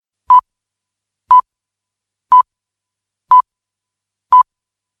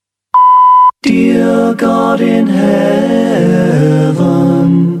Dear God in heaven,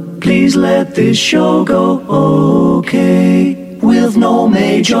 please let this show go okay, with no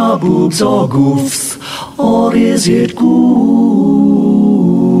major boobs or goofs, or is it grooves?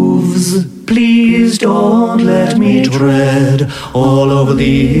 Please don't let me tread all over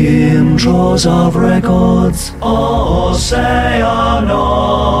the intros of records, or say a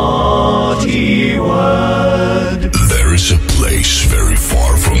naughty word. There is a place very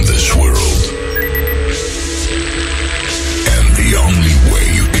far from this world, and the only way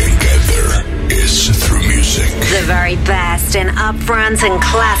you can get there is through music. The very best in upfront and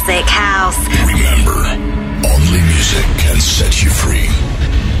classic house. Remember, only music can set you free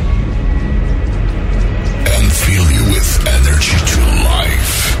and fill you with energy to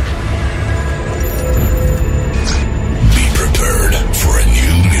life. Be prepared for a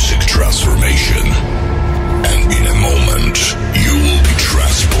new music transformation, and in a moment you will be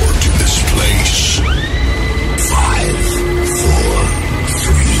transported to this place. 5, 4,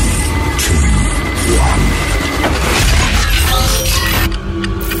 3, 2, 1.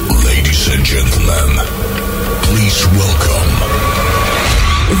 Ladies and gentlemen, please welcome.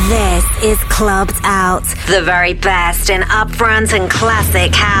 This is Clubbed Out. The very best in upfront and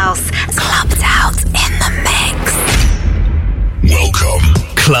classic house. Clubbed Out in the mix. Welcome.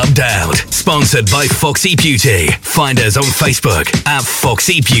 Clubbed Out, sponsored by Foxy Beauty. Find us on Facebook at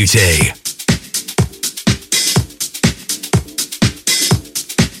Foxy Beauty.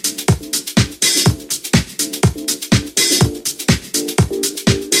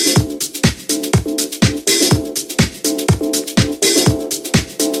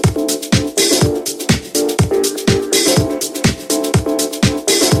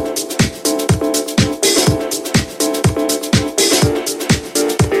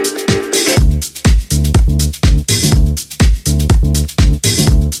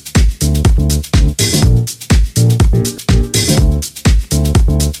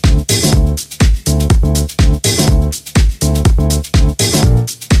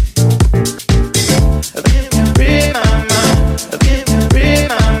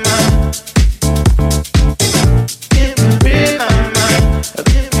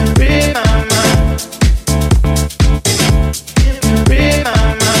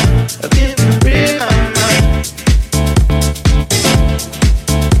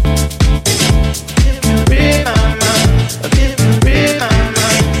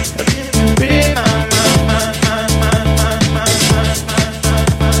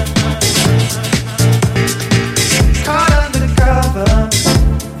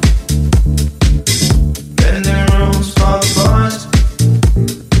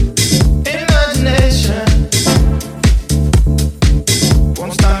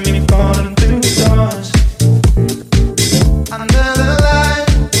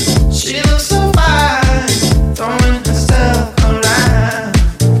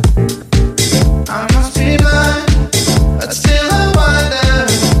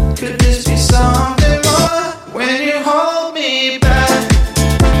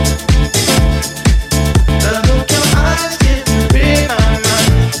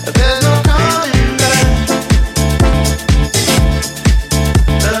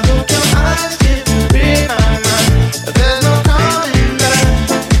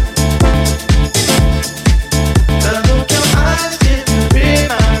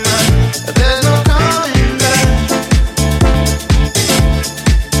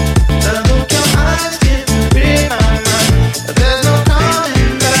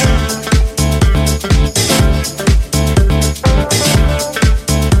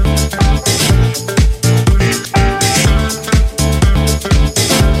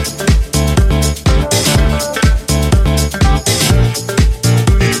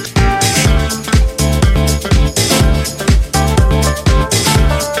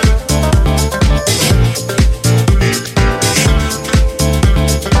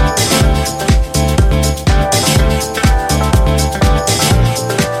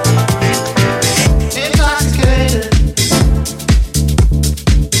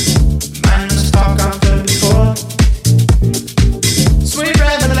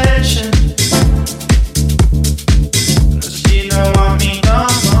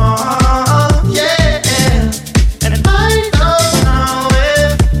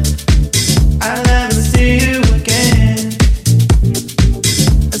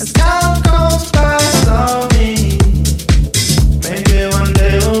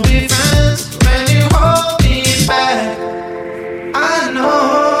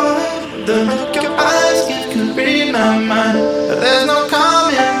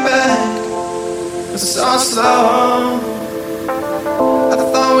 so slow. I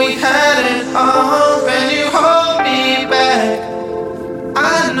thought we had it all, and you hold me back.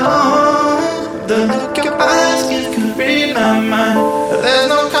 I know the look in your eyes can read my mind, but there's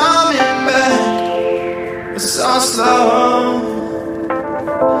no coming back. It's so slow.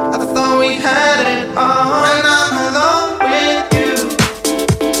 I thought we had it all, and I'm alone with you.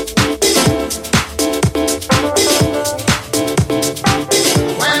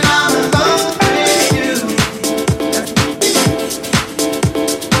 When I'm alone with you.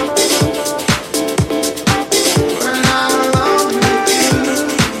 When I'm alone with you.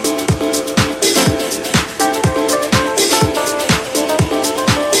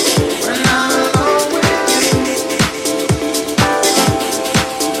 When I'm alone with you.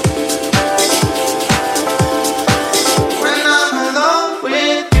 When I'm alone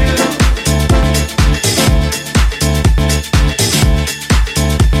with you.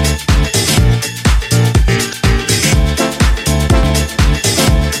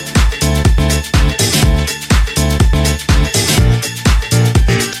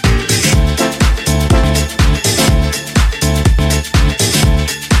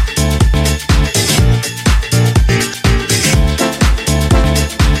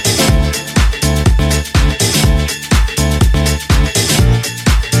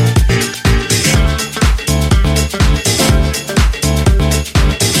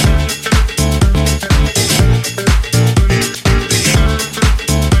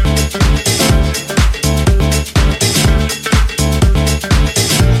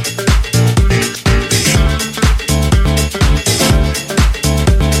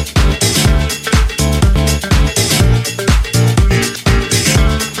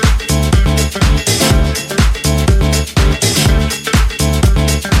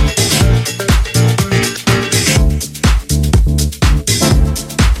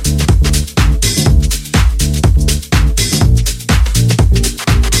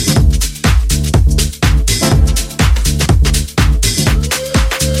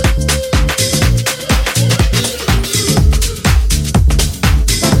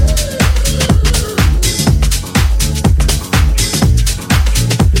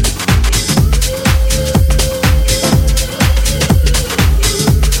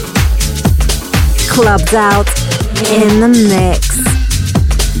 Clubbed Out in the mix.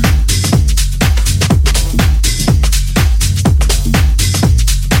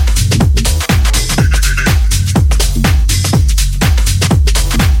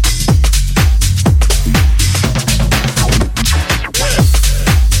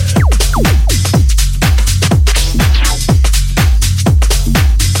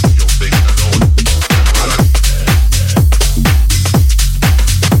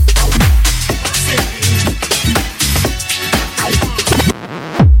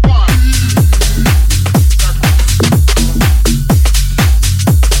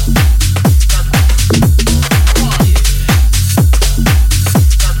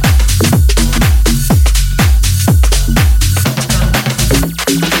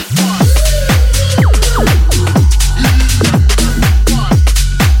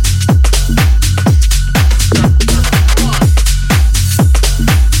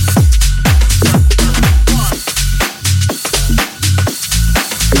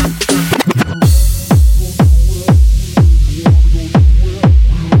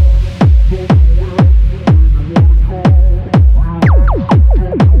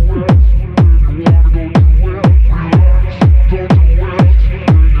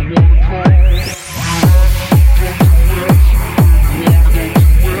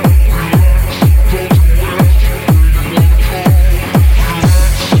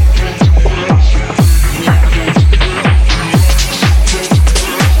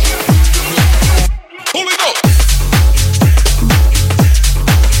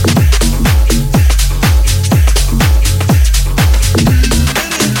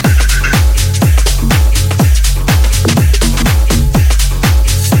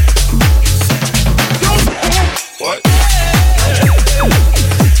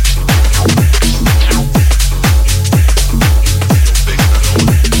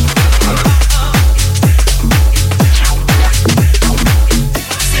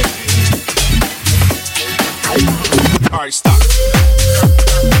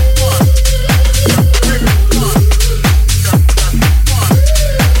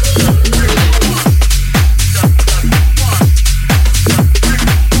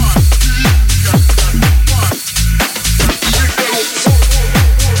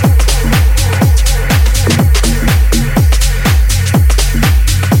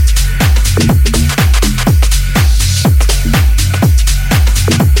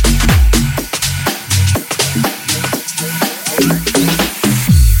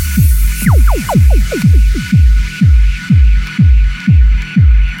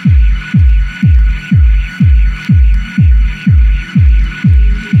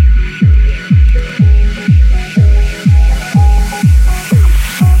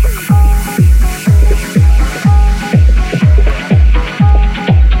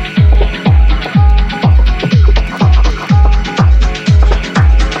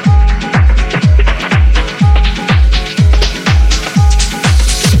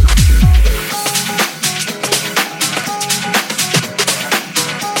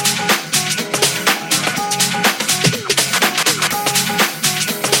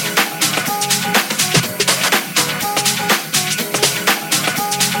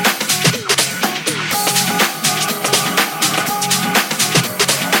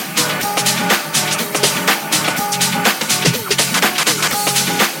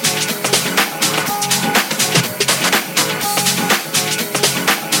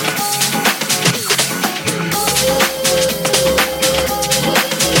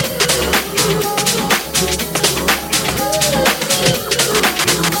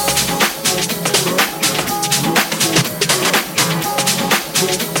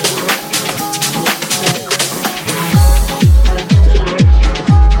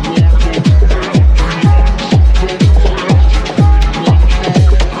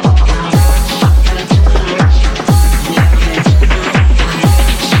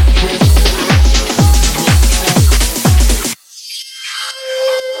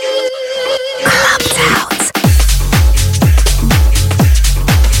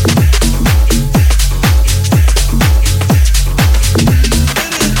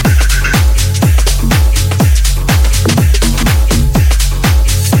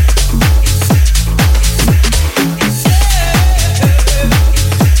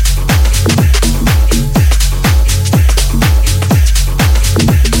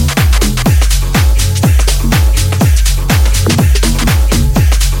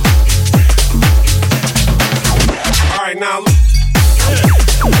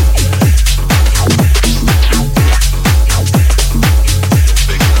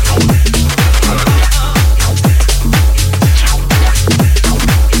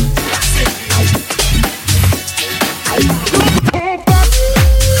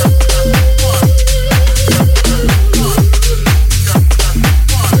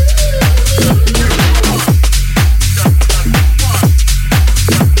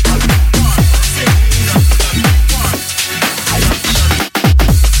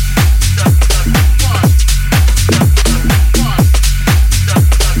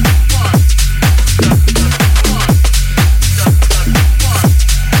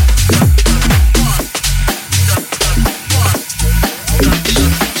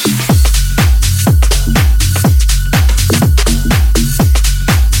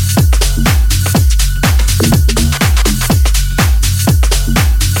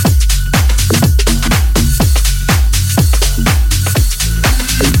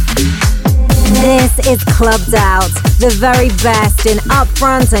 This is Clubbed Out, the very best in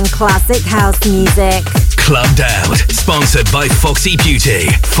upfront and classic house music. Clubbed Out, sponsored by Foxy Beauty.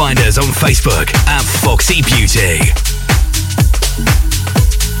 Find us on Facebook at Foxy Beauty.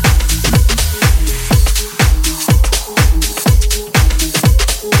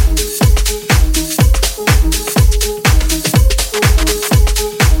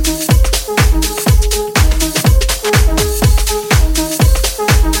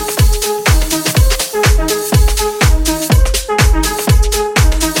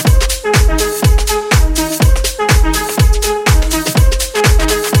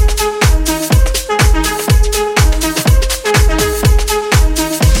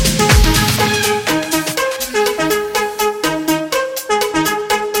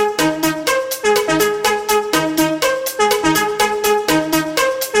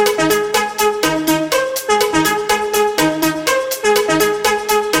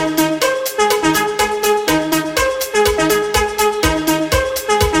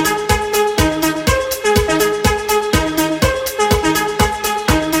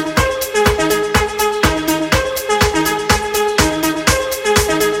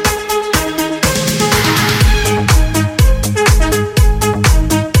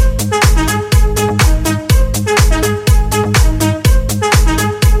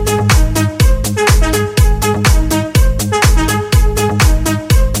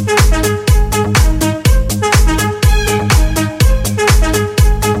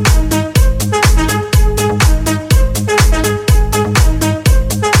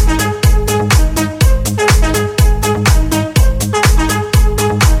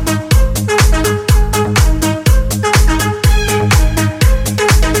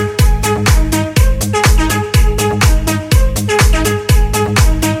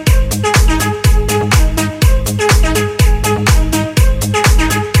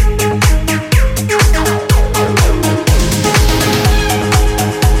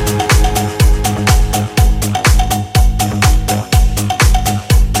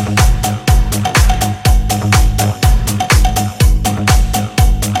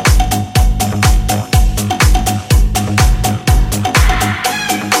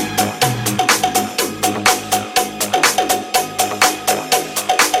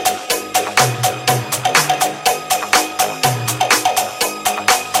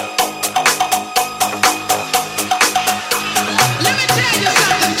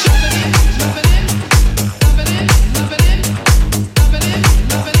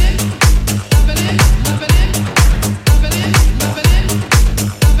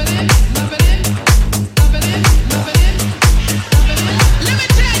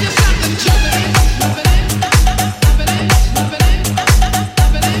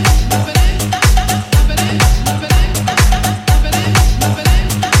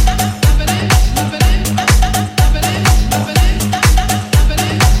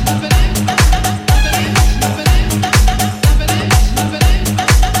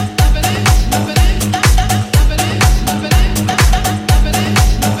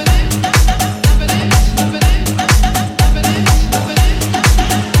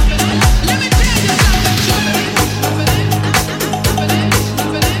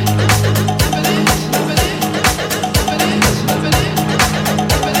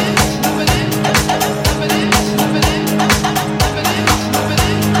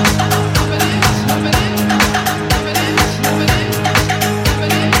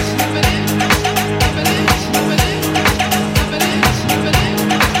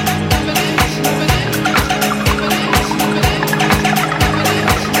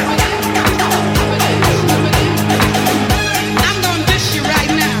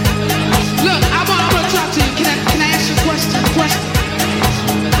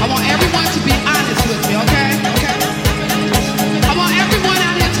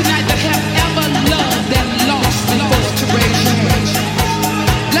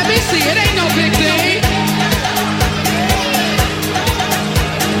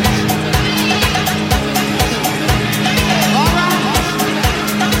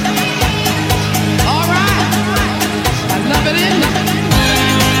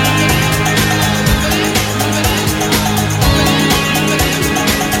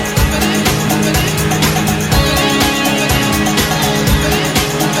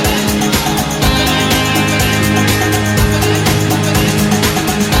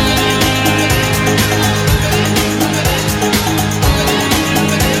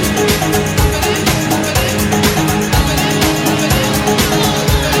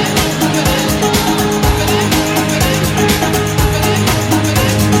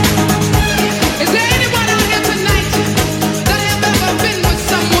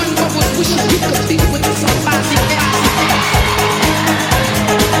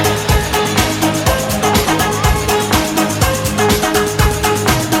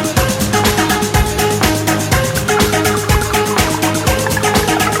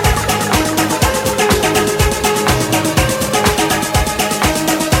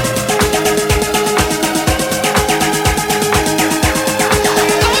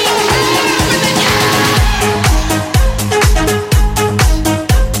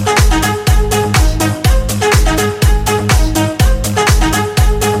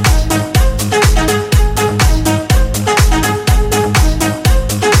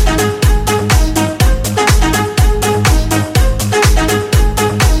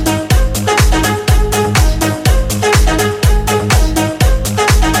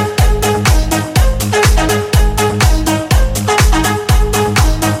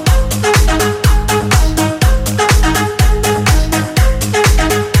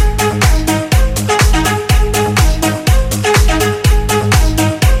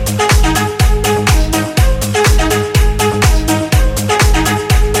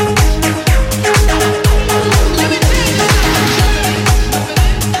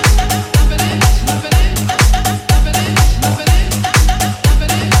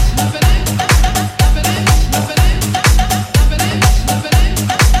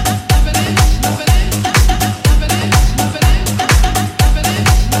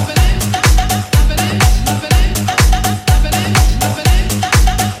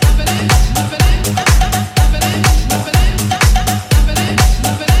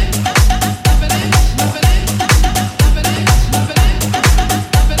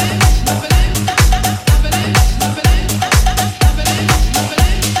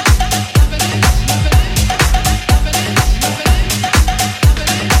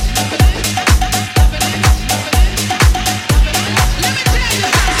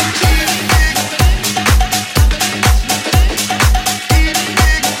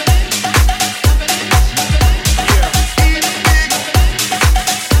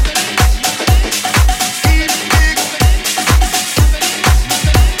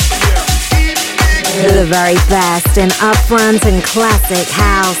 The very best in upfront and classic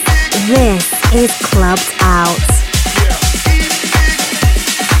house. This is Clubbed Out.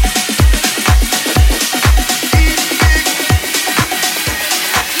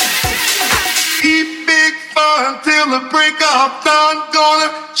 Till the break of dawn, gonna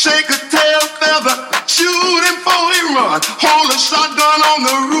shake a tail feather, shoot him for he run, hold a shotgun on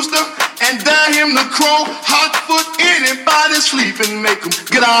the rooster, and dare him to crow, hot foot anybody sleeping, make him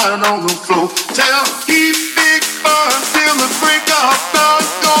get out on the floor. Tell he big fun till the break of dawn,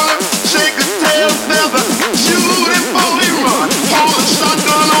 gonna shake a tail feather, shoot him for he run, hold a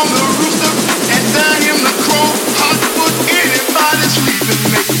shotgun on the rooster, and dare him to crow, hot foot anybody sleeping,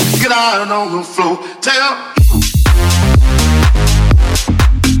 make him get out on the floor. Tell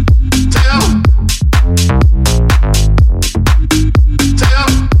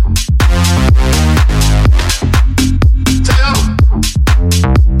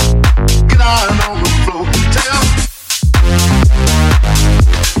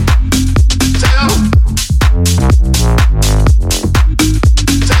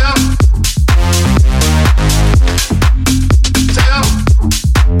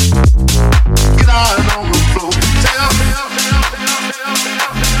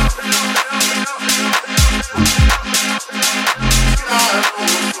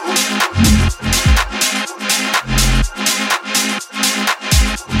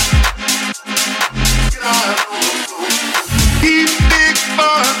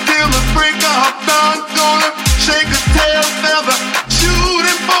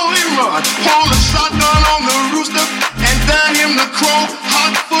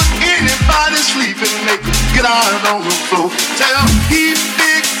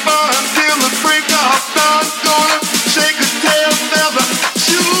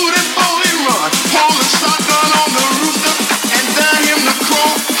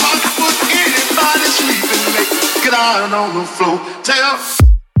on the floor. Tell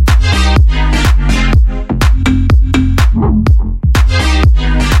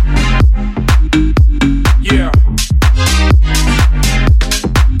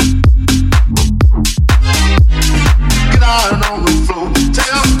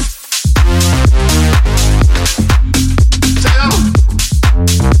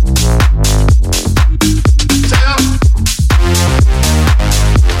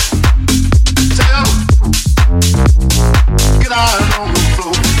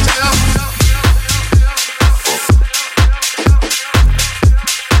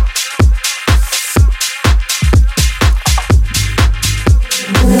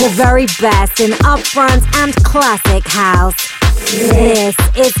very best in upfront and classic house. This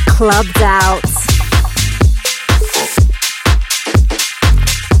is Clubbed Out.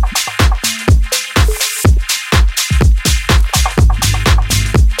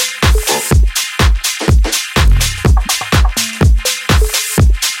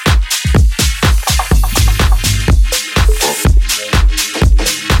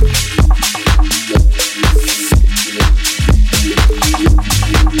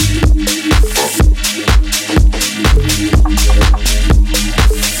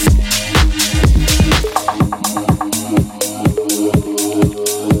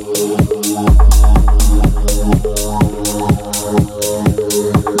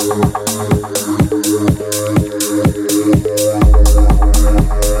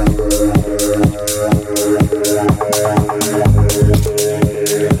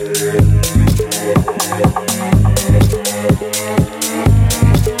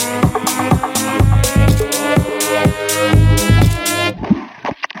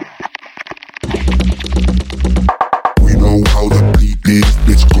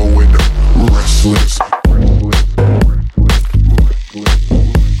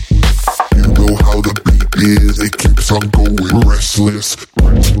 Restless.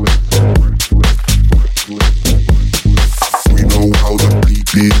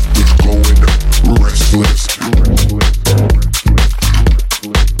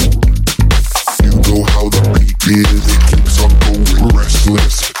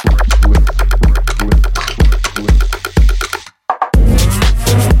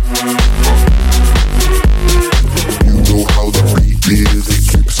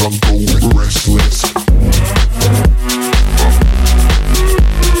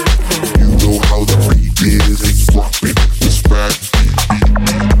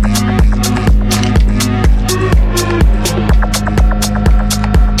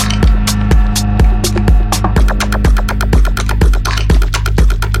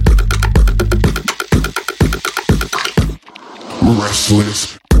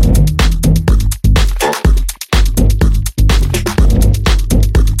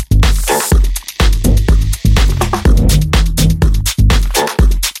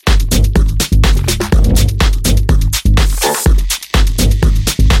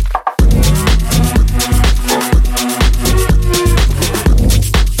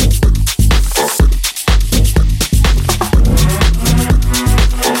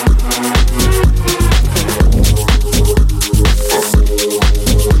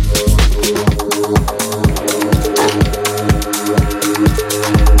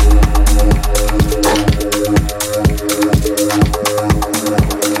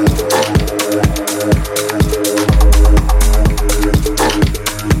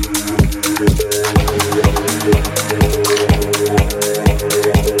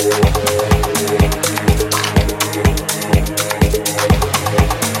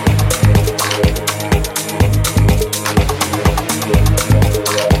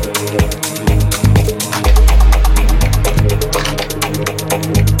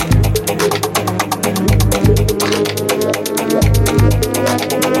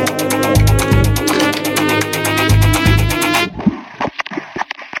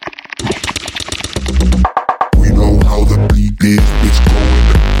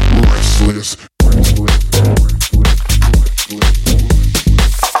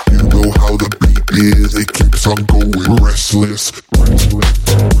 is, it keeps on going restless.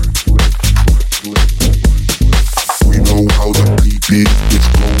 We know how the beat is, it's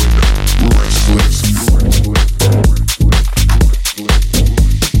going restless.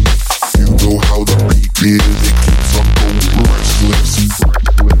 You know how the beat is, it keeps on going restless.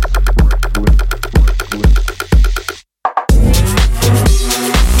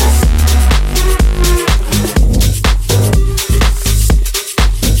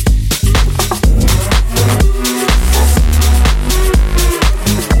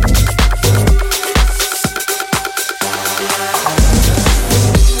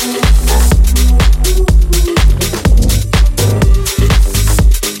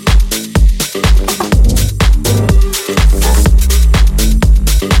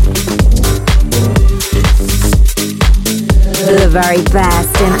 Very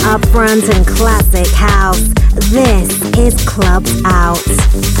best in upfront and classic house. This is Clubbed Out.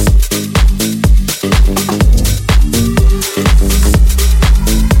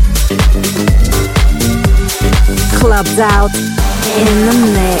 Clubbed Out in the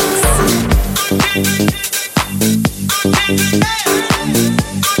mix.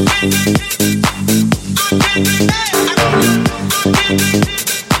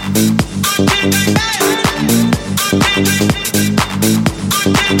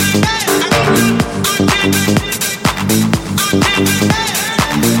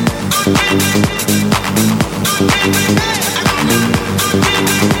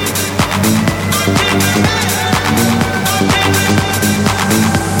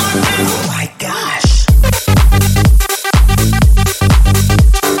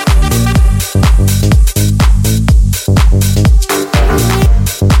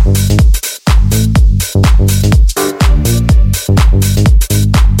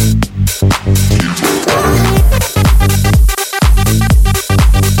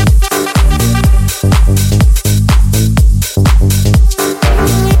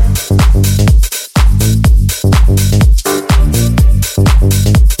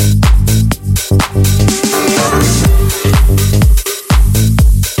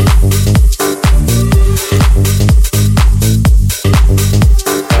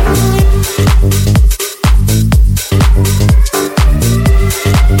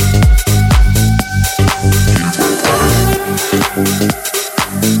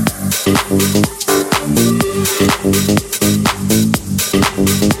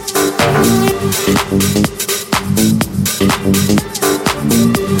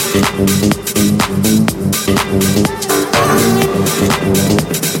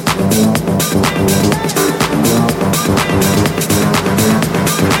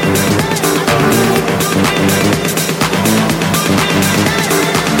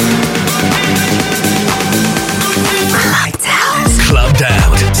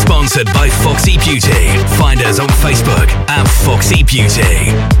 By Foxy Beauty. Find us on Facebook at Foxy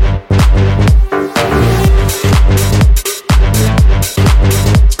Beauty.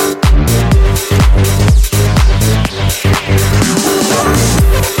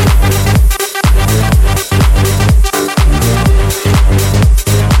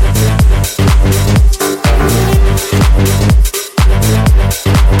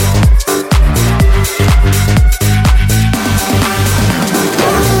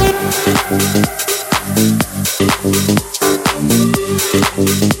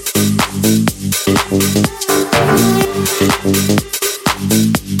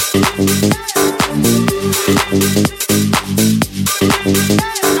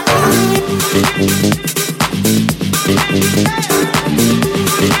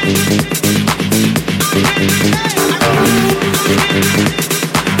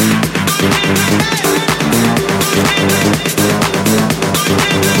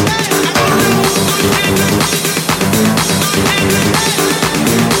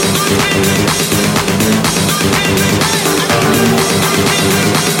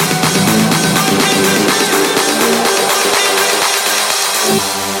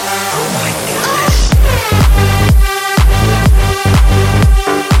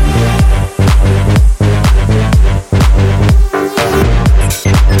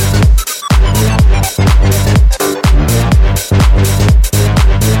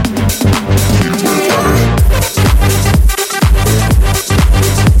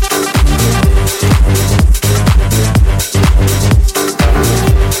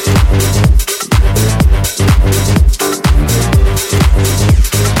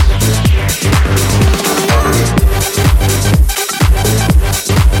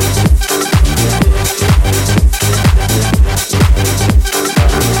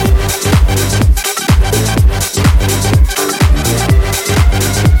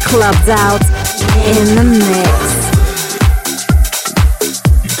 Clubbed Out in the mix.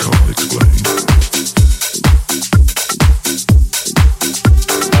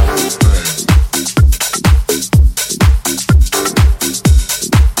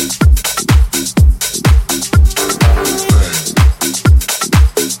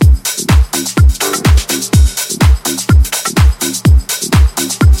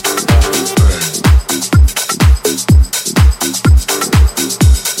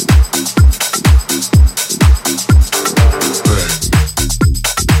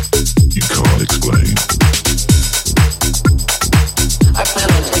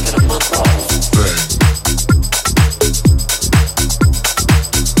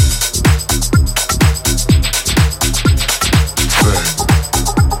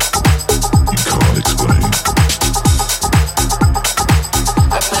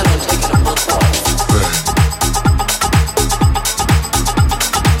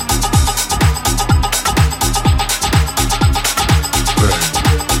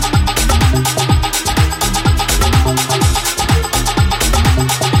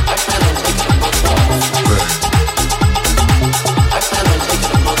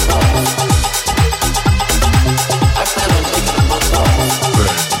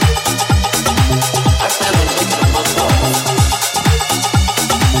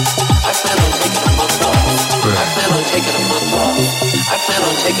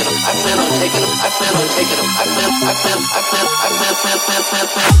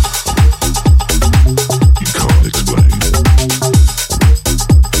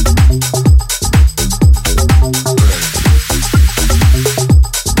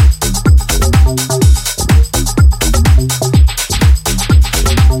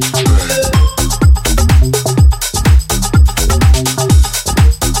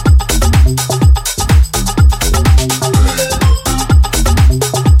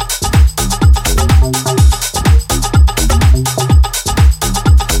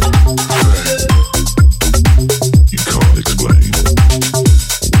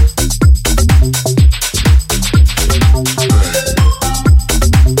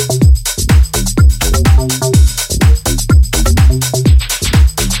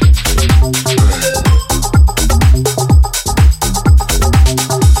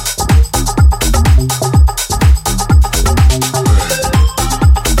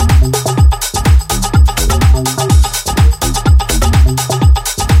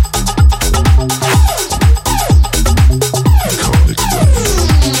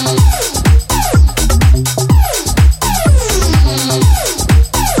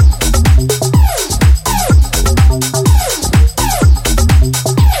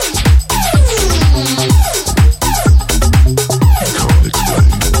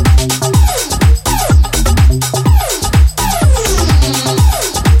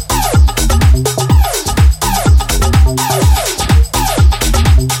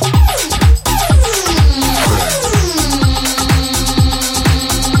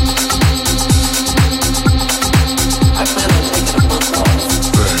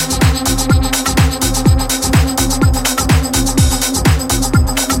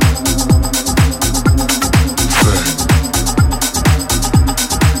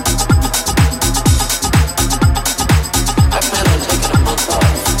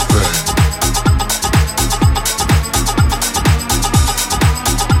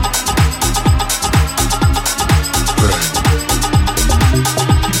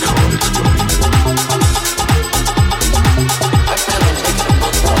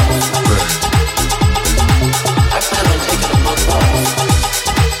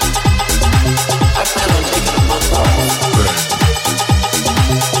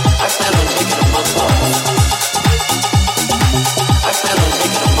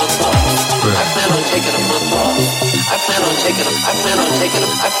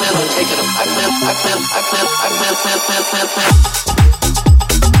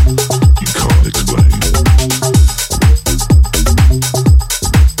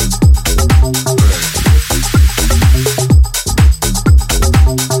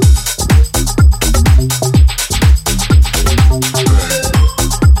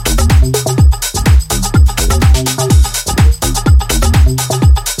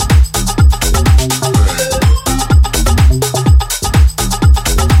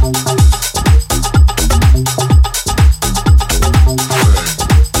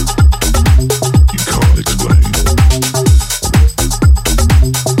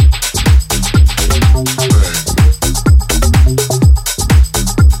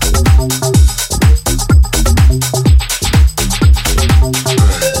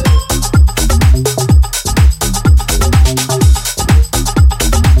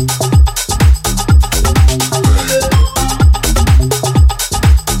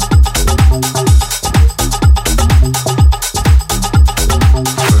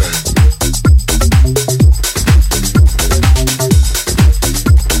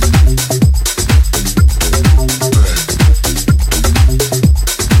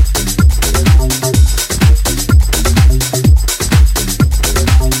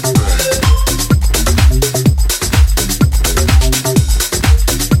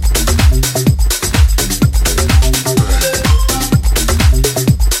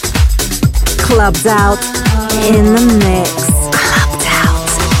 Clubbed Out in the mix. Clubbed Out.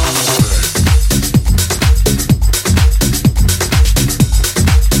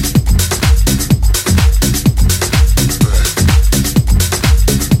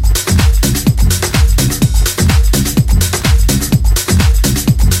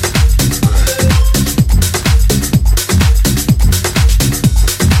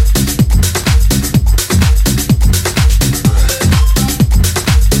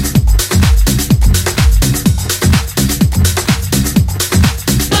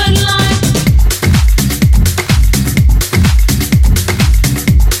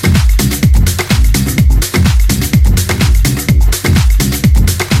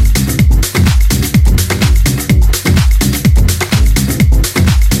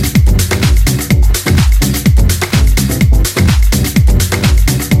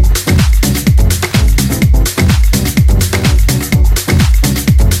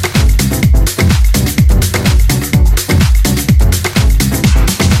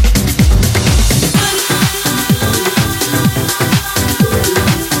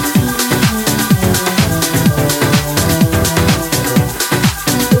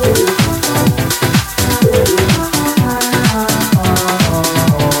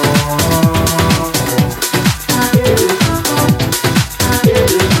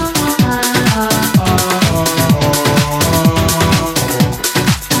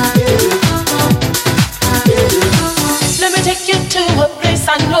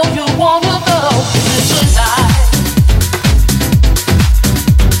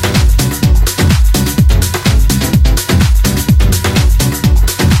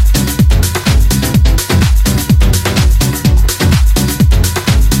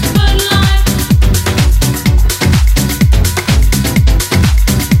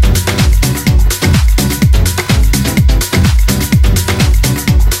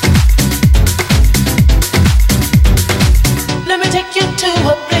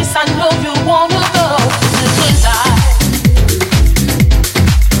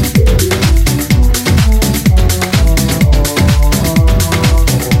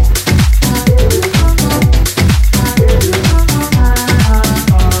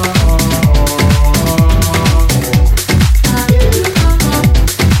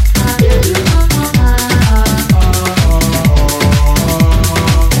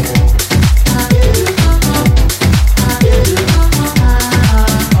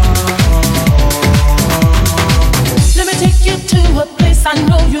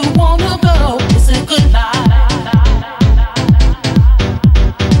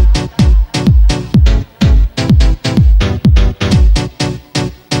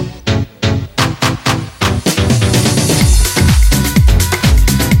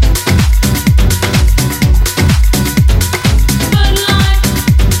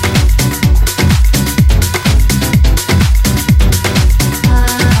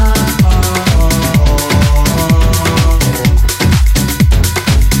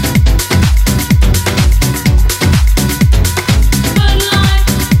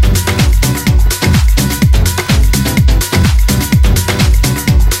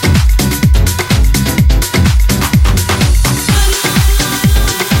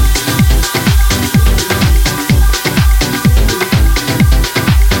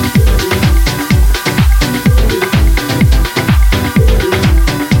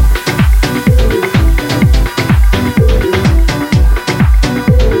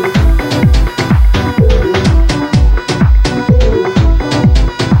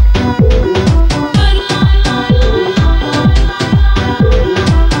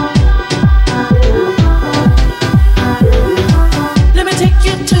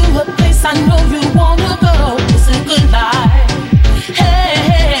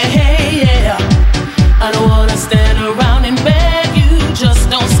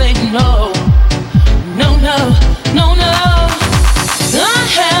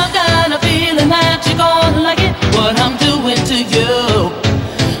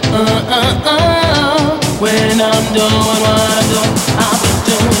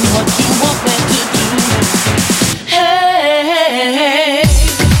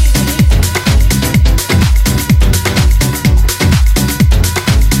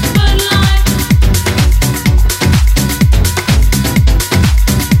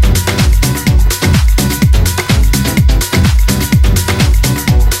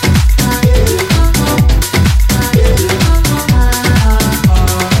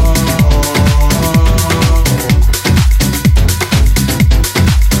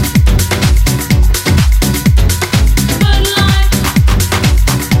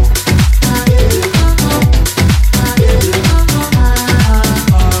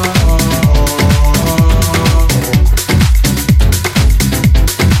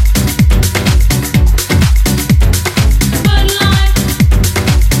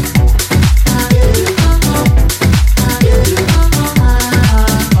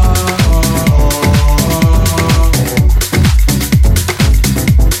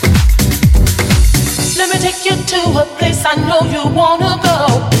 to a place I know you wanna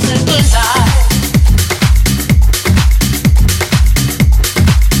go. It's a good life.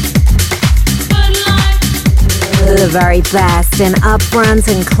 The very best in upfront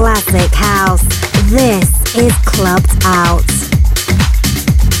and classic house. This is Clubbed Out.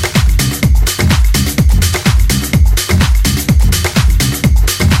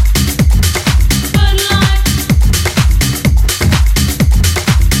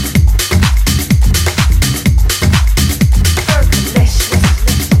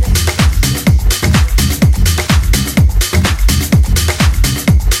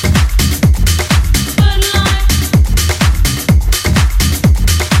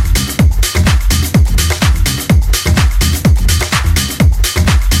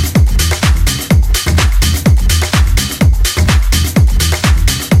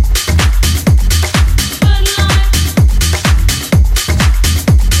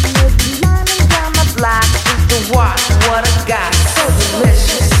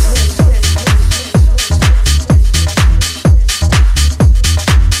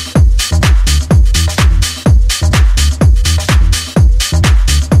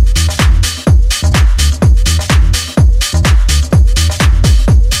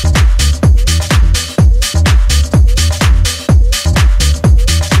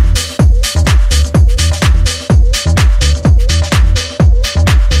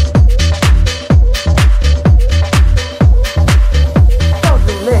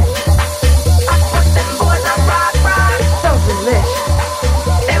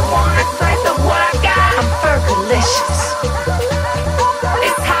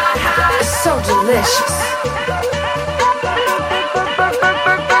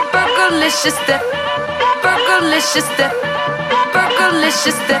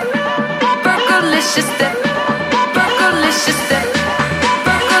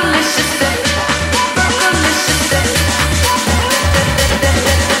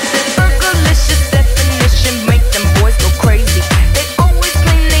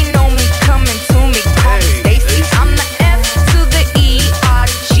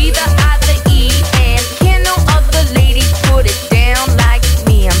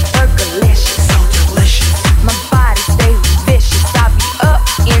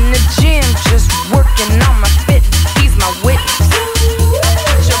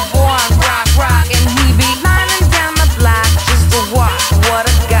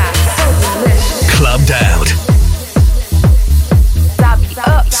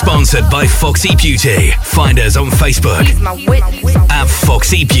 By Foxy Beauty. Find us on Facebook at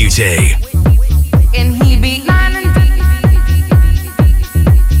Foxy Beauty. And he be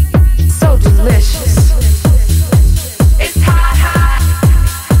so delicious. It's hot, hot,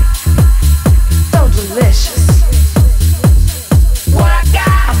 so delicious. What I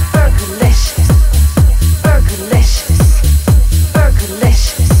got, I'm burgerlicious, burgerlicious,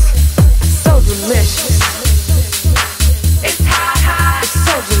 burgerlicious, so delicious. It's hot, hot, it's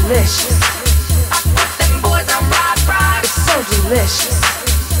so delicious. I put them boys on rock. It's so delicious.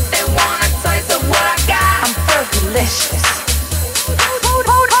 They want a taste of what I got. I'm burgerlicious.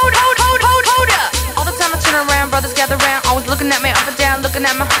 Hold up. All the time I turn around, brothers gather around, always looking at me up and down, looking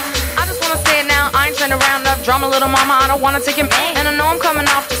at me. I just wanna say it now, I ain't trying to round up drama, little mama, I don't wanna take him. And I know I'm coming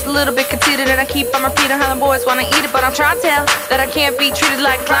off just a little bit conceited, and I keep on repeating how the boys wanna eat it, but I'm trying to tell that I can't be treated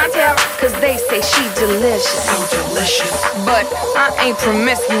like clientele, cause they say she delicious. So delicious. But I ain't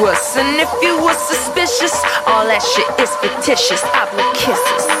promiscuous, and if you was suspicious, all that shit is fictitious. I blow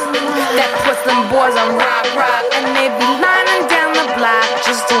kisses. That puts them boys on rock, and they be lining down the block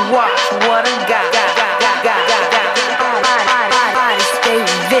just to watch what I got. Body stay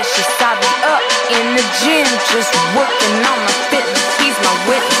vicious. I be up in the gym just working on my fitness. He's my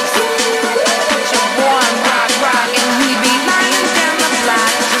witness. Put your boy on rock, and he be lining down the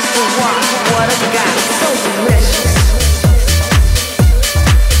block just to watch what I got. So delicious.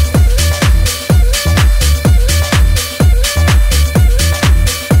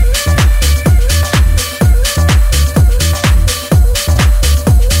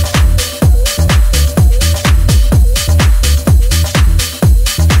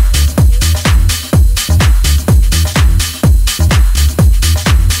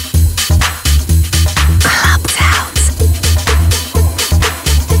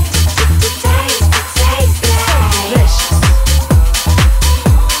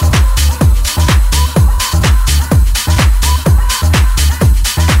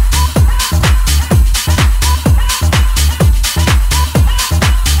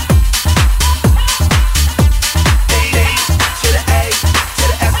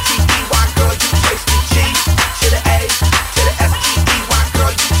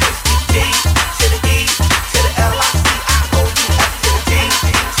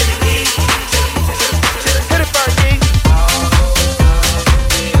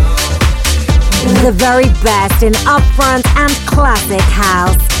 The very best in upfront and classic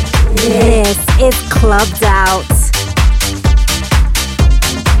house. This is Clubbed Out.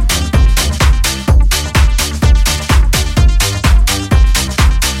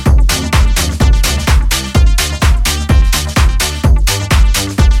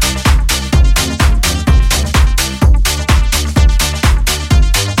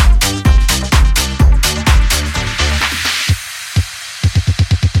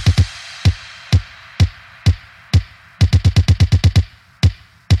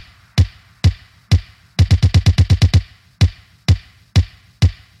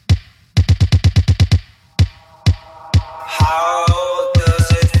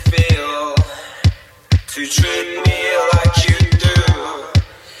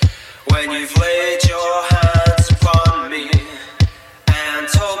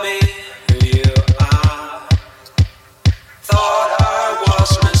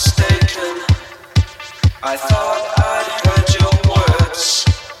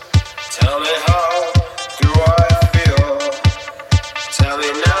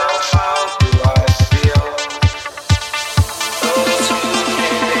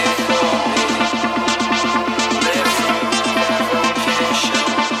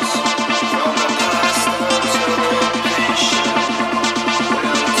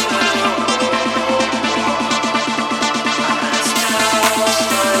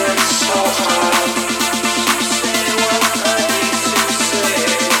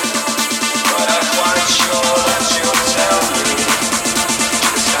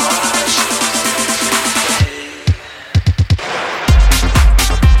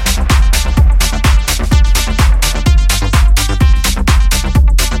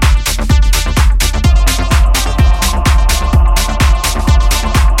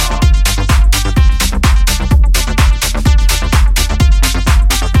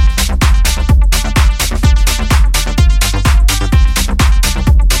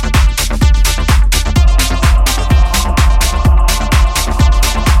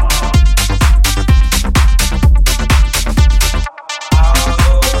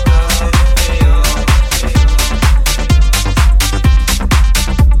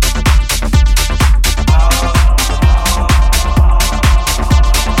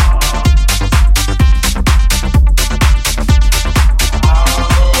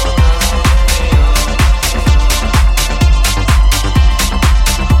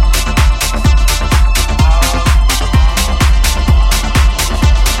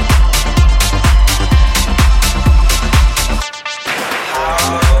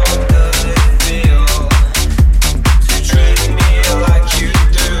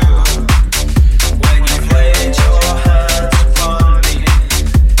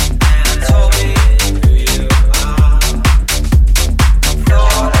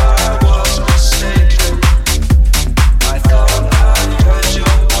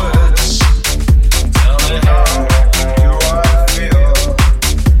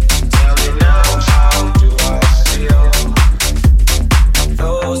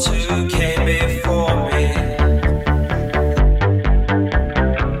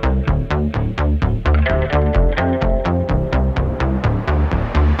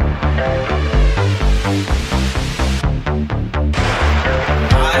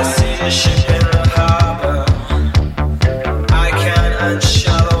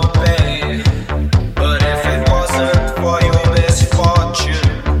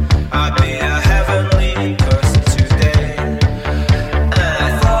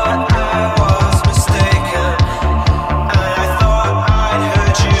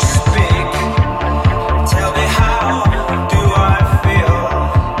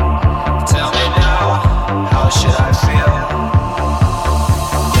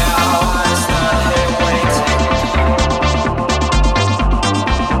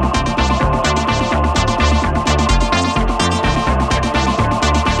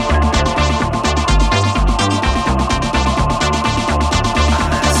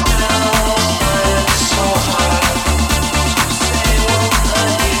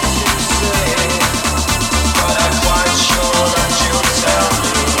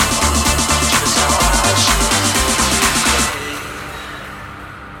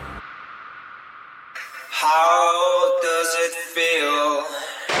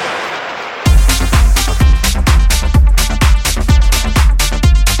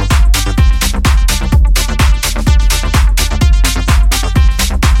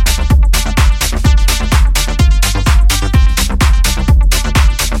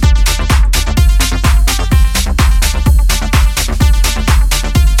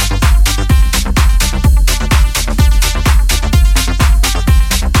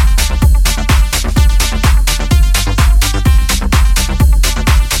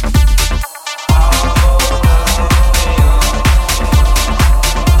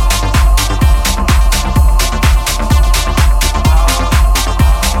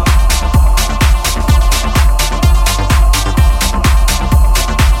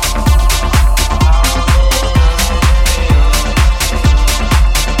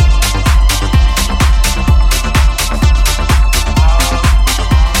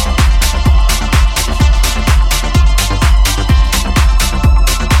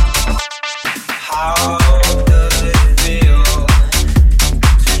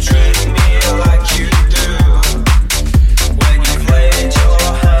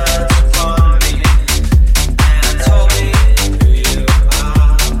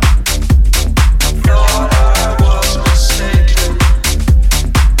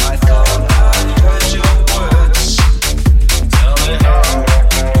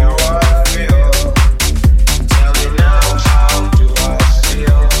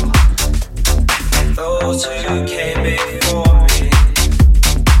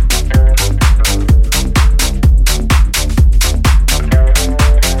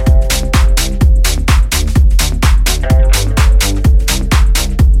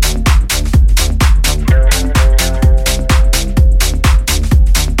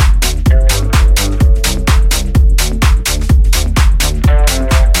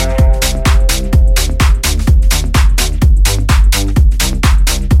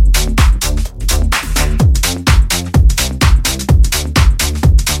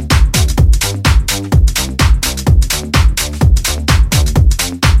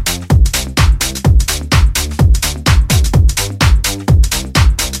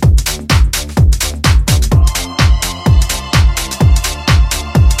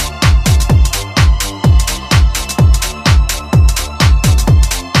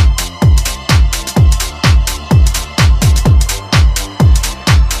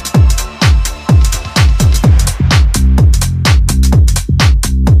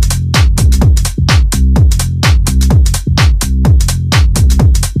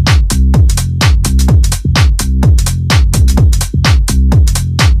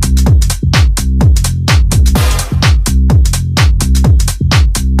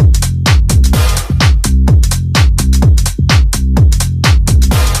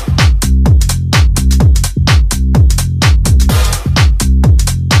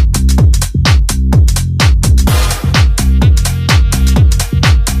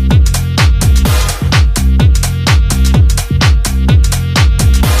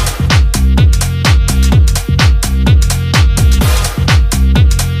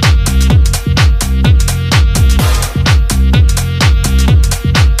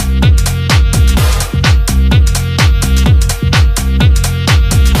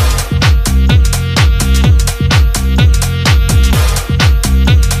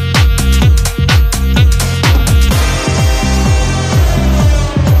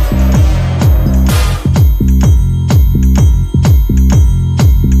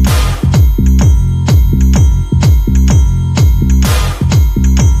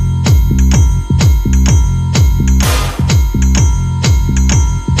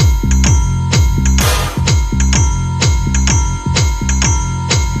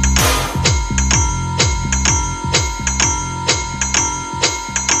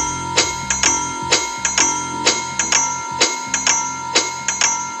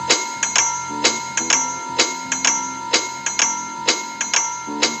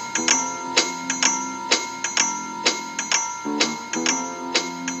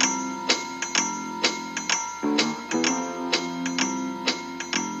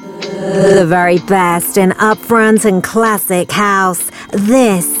 The very best in upfront and classic house.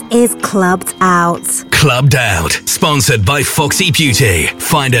 This is Clubbed Out. Clubbed Out, sponsored by Foxy Beauty.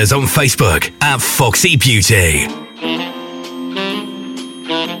 Find us on Facebook at Foxy Beauty.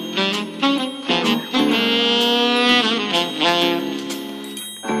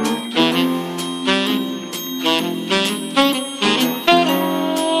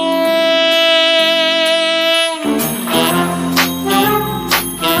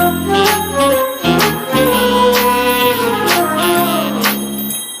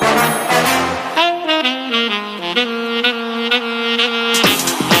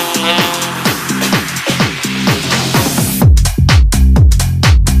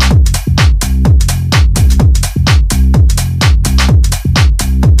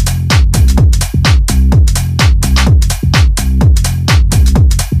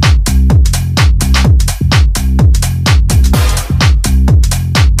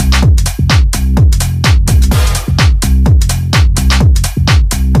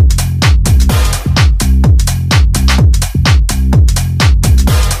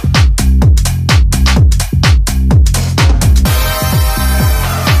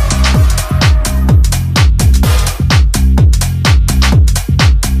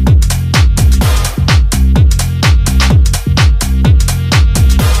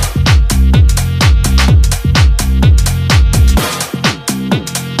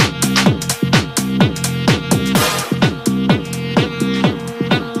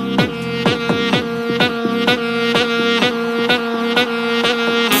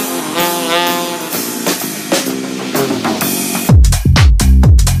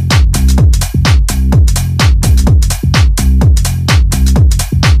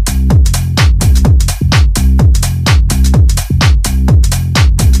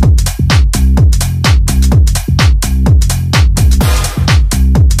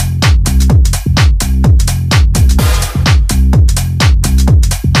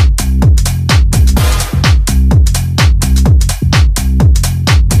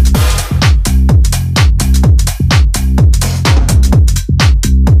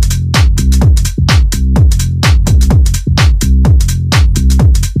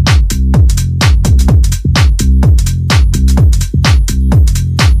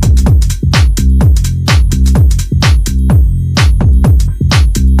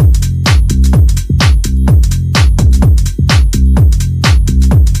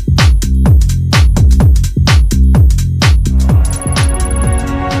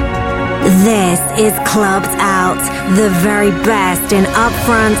 is Clubbed Out, the very best in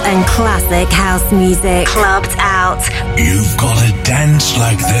upfront and classic house music. Clubbed Out. You've got to dance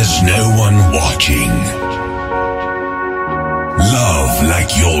like there's no one watching. Love like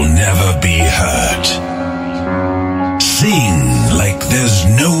you'll never be hurt. Sing like there's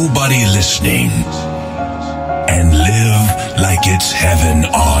nobody listening. And live like it's heaven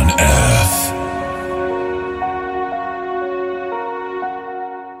on earth.